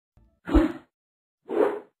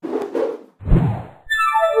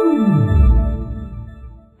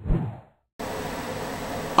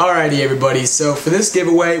Alrighty everybody, so for this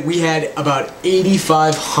giveaway we had about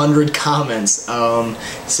 8,500 comments,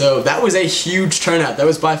 so that was a huge turnout. That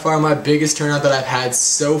was by far my biggest turnout that I've had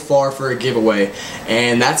so far for a giveaway,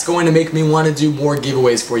 and that's going to make me want to do more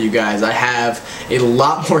giveaways for you guys. I have a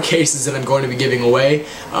lot more cases that I'm going to be giving away.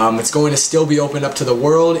 It's going to still be opened up to the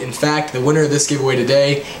world. In fact, the winner of this giveaway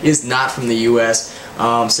today is not from the US.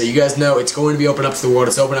 So you guys know it's going to be open up to the world.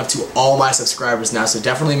 It's open up to all my subscribers now, so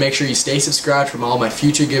definitely make sure you stay subscribed from all my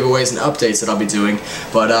future giveaways and updates that I'll be doing.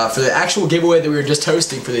 But for the actual giveaway that we were just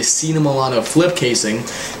hosting for the Cena Milano flip casing,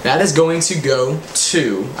 that is going to go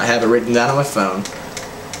to, I have it written down on my phone.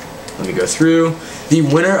 Let me go through. The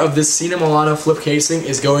winner of this Cena Milano flip casing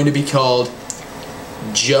is going to be called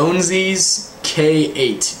Jonesy's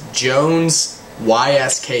K8. Jones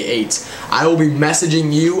YSK8. I will be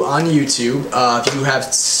messaging you on YouTube. If you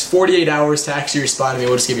have 48 hours to actually respond to me,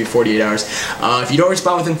 we'll just give you 48 hours. If you don't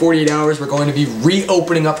respond within 48 hours, we're going to be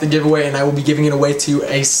reopening up the giveaway, and I will be giving it away to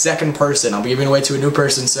a second person. I'll be giving it away to a new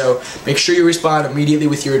person, so make sure you respond immediately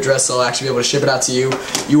with your address so I'll actually be able to ship it out to you.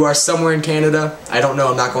 You are somewhere in Canada. I don't know.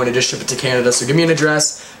 I'm not going to just ship it to Canada, so give me an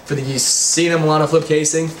address for the Cena Milano flip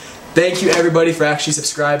casing. Thank you everybody for actually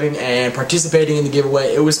subscribing and participating in the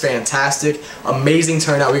giveaway. It was fantastic. Amazing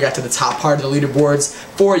turnout. We got to the top part of the leaderboards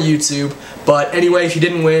for YouTube. But anyway, if you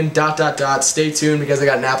didn't win, stay tuned because I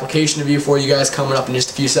got an application review for you guys coming up in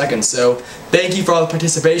just a few seconds. So thank you for all the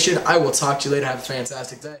participation. I will talk to you later. Have a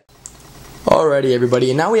fantastic day. Alrighty everybody,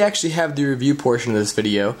 and now we actually have the review portion of this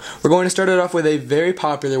video. We're going to start it off with a very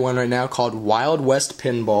popular one right now called Wild West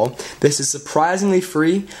Pinball. This is surprisingly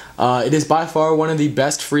free. It is by far one of the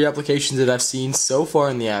best free applications that I've seen so far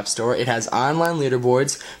in the App Store. It has online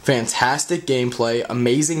leaderboards, fantastic gameplay,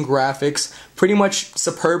 amazing graphics, pretty much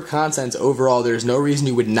superb content overall. There's no reason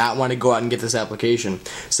you would not want to go out and get this application.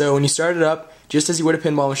 So when you start it up, just as you would a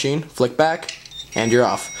pinball machine, flick back, and you're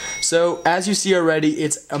off. So as you see already,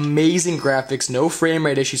 it's amazing graphics, no frame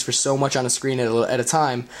rate issues for so much on a screen at a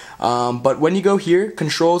time. But when you go here,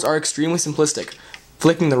 controls are extremely simplistic.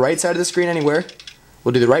 Flicking the right side of the screen anywhere,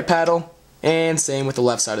 we'll do the right paddle, and same with the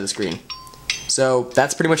left side of the screen. So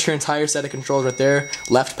that's pretty much your entire set of controls right there,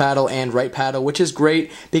 left paddle and right paddle, which is great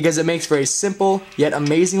because it makes for a simple yet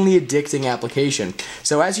amazingly addicting application.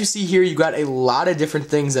 So as you see here, you got a lot of different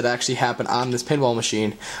things that actually happen on this pinball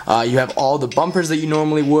machine. You have all the bumpers that you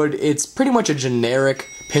normally would. It's pretty much a generic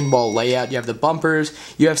pinball layout. You have the bumpers,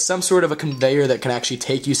 you have some sort of a conveyor that can actually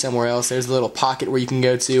take you somewhere else. There's a little pocket where you can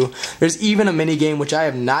go to. There's even a mini game which I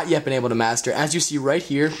have not yet been able to master. As you see right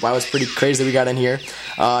here, wow, it's pretty crazy that we got in here.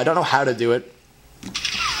 I don't know how to do it.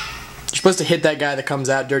 You're supposed to hit that guy that comes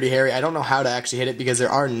out, Dirty Harry. I don't know how to actually hit it because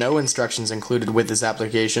there are no instructions included with this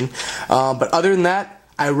application. But other than that,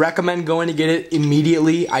 I recommend going to get it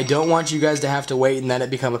immediately. I don't want you guys to have to wait and then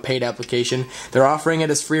it become a paid application. They're offering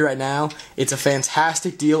it as free right now. It's a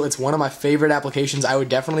fantastic deal. It's one of my favorite applications. I would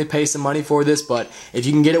definitely pay some money for this, but if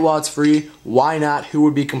you can get it while it's free, why not? Who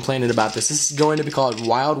would be complaining about this? This is going to be called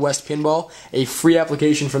Wild West Pinball, a free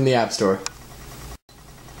application from the App Store.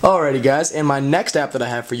 Alrighty guys, and my next app that I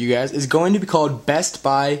have for you guys is going to be called Best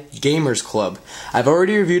Buy Gamers Club. I've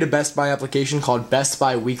already reviewed a Best Buy application called Best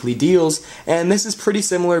Buy Weekly Deals, and this is pretty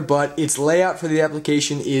similar, but its layout for the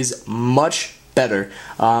application is much better.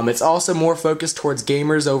 It's also more focused towards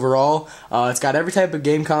gamers overall. It's got every type of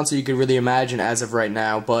game console you could really imagine as of right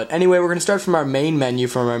now. But anyway, we're going to start from our main menu,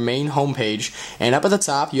 from our main homepage. And up at the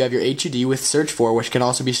top, you have your HUD with search for, which can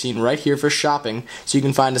also be seen right here for shopping. So you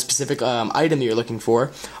can find a specific item that you're looking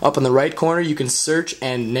for. Up in the right corner, you can search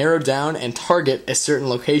and narrow down and target a certain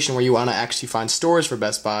location where you want to actually find stores for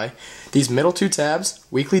Best Buy. These middle two tabs,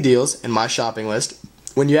 Weekly Deals and My Shopping List.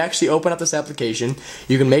 When you actually open up this application,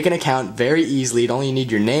 you can make an account very easily. You only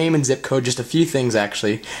need your name and zip code, just a few things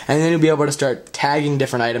actually, and then you'll be able to start tagging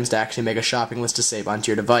different items to actually make a shopping list to save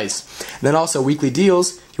onto your device. And then also Weekly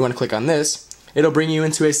Deals, if you want to click on this, it'll bring you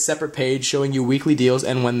into a separate page showing you weekly deals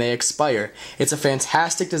and when they expire. It's a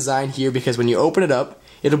fantastic design here because when you open it up,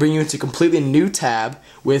 it'll bring you into a completely new tab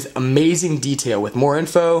with amazing detail, with more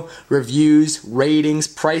info, reviews, ratings,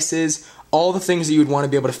 prices, all the things that you would want to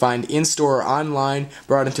be able to find in-store or online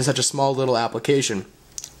brought into such a small little application.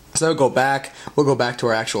 So we'll go back to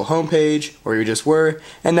our actual home page where we just were,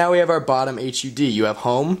 and now we have our bottom HUD. You have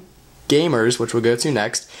home, gamers, which we'll go to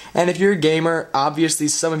next, and if you're a gamer, obviously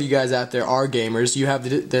some of you guys out there are gamers. You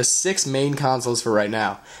have the 6 main consoles for right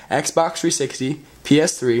now: Xbox 360,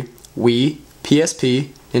 PS3, Wii,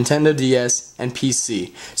 PSP, Nintendo DS, and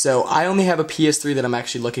PC. So I only have a PS3 that I'm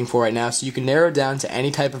actually looking for right now, so you can narrow down to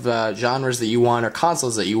any type of genres that you want or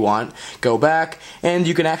consoles that you want, go back, and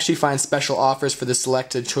you can actually find special offers for the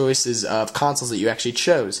selected choices of consoles that you actually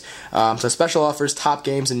chose. So special offers, top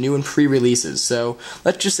games, and new and pre-releases. So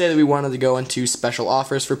let's just say that we wanted to go into special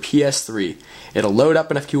offers for PS3. It'll load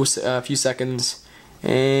up in a few seconds,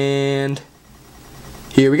 and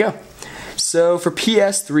here we go. So for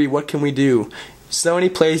PS3, what can we do? Sony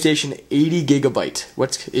PlayStation 80 gigabyte.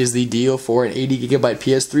 What is the deal for an 80 gigabyte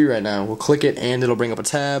PS3 right now? We'll click it and it'll bring up a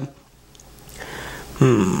tab.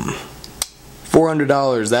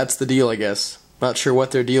 $400. That's the deal, I guess. Not sure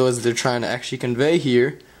what their deal is that they're trying to actually convey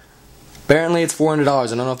here. Apparently it's $400. I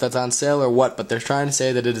don't know if that's on sale or what, but they're trying to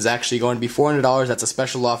say that it is actually going to be $400. That's a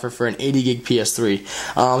special offer for an 80 gig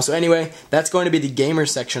PS3. So anyway, that's going to be the gamer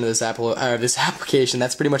section of this application.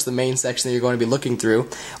 That's pretty much the main section that you're going to be looking through.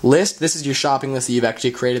 List, this is your shopping list that you've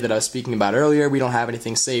actually created that I was speaking about earlier. We don't have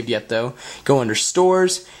anything saved yet though. Go under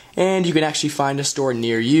stores, and you can actually find a store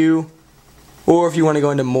near you. Or if you want to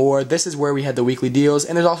go into more, this is where we had the weekly deals,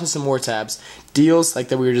 and there's also some more tabs. Deals, like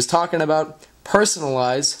that we were just talking about.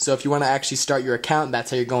 Personalize, so if you want to actually start your account,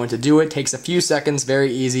 that's how you're going to do it. Takes a few seconds,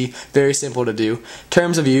 very easy, very simple to do.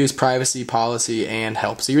 Terms of use, privacy, policy, and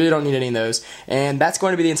help. So you really don't need any of those. And that's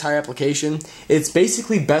going to be the entire application. It's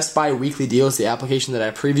basically Best Buy Weekly Deals, the application that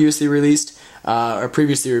I previously released, or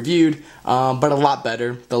previously reviewed, but a lot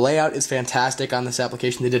better. The layout is fantastic on this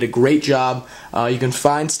application. They did a great job. You can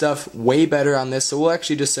find stuff way better on this, so we'll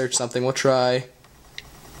actually just search something. We'll try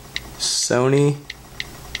Sony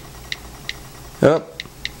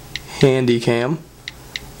Handycam,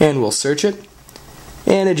 and we'll search it,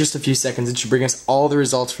 and in just a few seconds it should bring us all the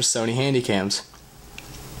results for Sony Handycams.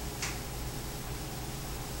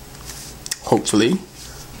 Hopefully.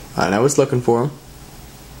 I know it's looking for them.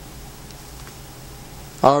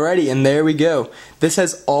 Alrighty, and there we go. This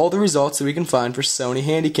has all the results that we can find for Sony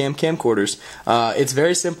Handycam camcorders. It's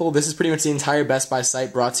very simple. This is pretty much the entire Best Buy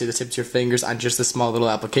site brought to you the tips of your fingers on just a small little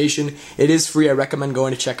application. It is free. I recommend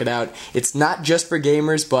going to check it out. It's not just for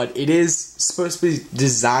gamers, but it is supposed to be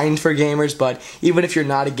designed for gamers. But even if you're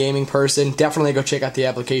not a gaming person, definitely go check out the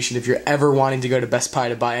application. If you're ever wanting to go to Best Buy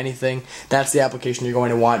to buy anything, that's the application you're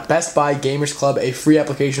going to want. Best Buy Gamers Club, a free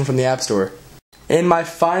application from the App Store. And my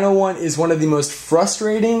final one is one of the most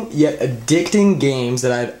frustrating yet addicting games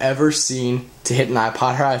that I've ever seen to hit an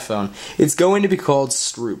iPod or iPhone. It's going to be called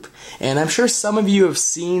Stroop. And I'm sure some of you have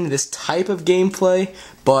seen this type of gameplay,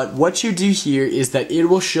 but what you do here is that it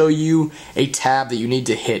will show you a tab that you need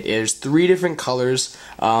to hit. There's 3 different colors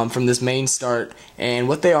from this main start, and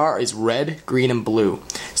what they are is red, green, and blue.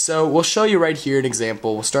 So we'll show you right here an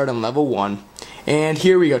example. We'll start on level 1. And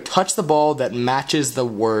here we go, touch the ball that matches the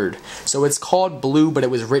word. So it's called blue, but it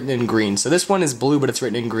was written in green. So this one is blue, but it's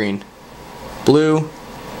written in green. Blue,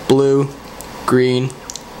 blue, green,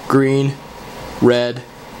 green, red,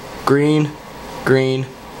 green, green,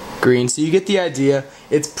 green. So you get the idea.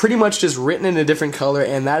 It's pretty much just written in a different color,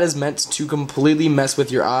 and that is meant to completely mess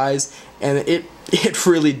with your eyes, and it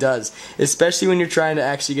really does, especially when you're trying to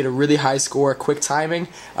actually get a really high score, quick timing.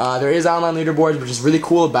 There is online leaderboards, which is really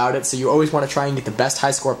cool about it, so you always want to try and get the best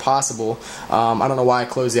high score possible. I don't know why I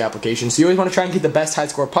closed the application. So you always want to try and get the best high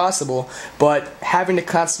score possible, but having to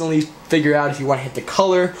constantly figure out if you want to hit the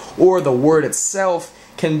color or the word itself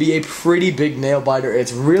can be a pretty big nail biter.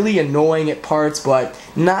 It's really annoying at parts, but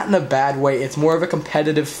not in a bad way. It's more of a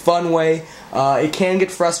competitive, fun way. It can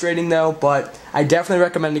get frustrating though, but I definitely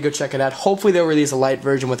recommend to go check it out. Hopefully they'll release a light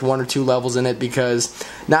version with 1 or 2 levels in it, because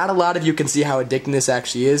not a lot of you can see how addicting this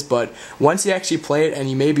actually is, but once you actually play it and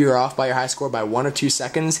you maybe are off by your high score by 1 or 2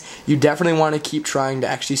 seconds, you definitely want to keep trying to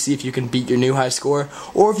actually see if you can beat your new high score,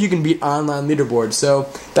 or if you can beat online leaderboards. So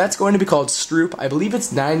that's going to be called Stroop. I believe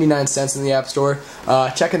it's 99 cents in the App Store.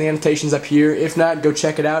 Check in the annotations up here. If not, go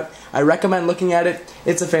check it out. I recommend looking at it.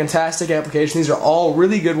 It's a fantastic application. These are all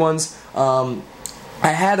really good ones. I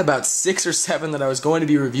had about 6 or 7 that I was going to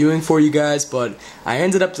be reviewing for you guys, but I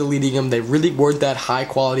ended up deleting them. They really weren't that high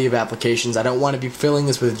quality of applications. I don't want to be filling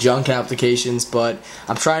this with junk applications, but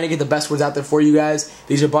I'm trying to get the best ones out there for you guys.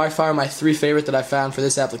 These are by far my 3 favorite that I found for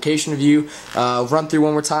this application review. Run through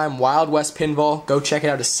one more time. Wild West Pinball. Go check it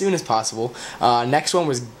out as soon as possible. Next one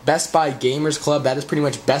was Best Buy Gamers Club. That is pretty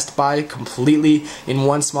much Best Buy completely in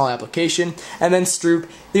one small application. And then Stroop,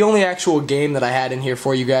 the only actual game that I had in here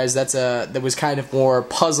for you guys that was kind of more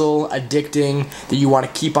puzzle, addicting, that you want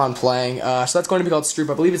to keep on playing. So that's going to be called Stroop.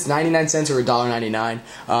 I believe it's 99 cents or $1.99.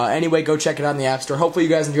 Anyway, go check it out in the App Store. Hopefully you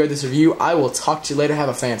guys enjoyed this review. I will talk to you later. Have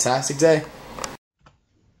a fantastic day.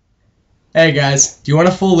 Hey guys, do you want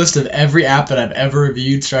a full list of every app that I've ever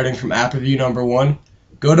reviewed, starting from app review number 1?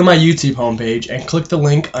 go to my YouTube homepage and click the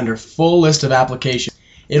link under full list of applications.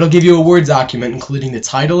 It'll give you a Word document including the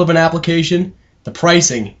title of an application, the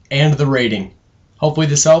pricing, and the rating. Hopefully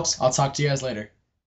this helps. I'll talk to you guys later.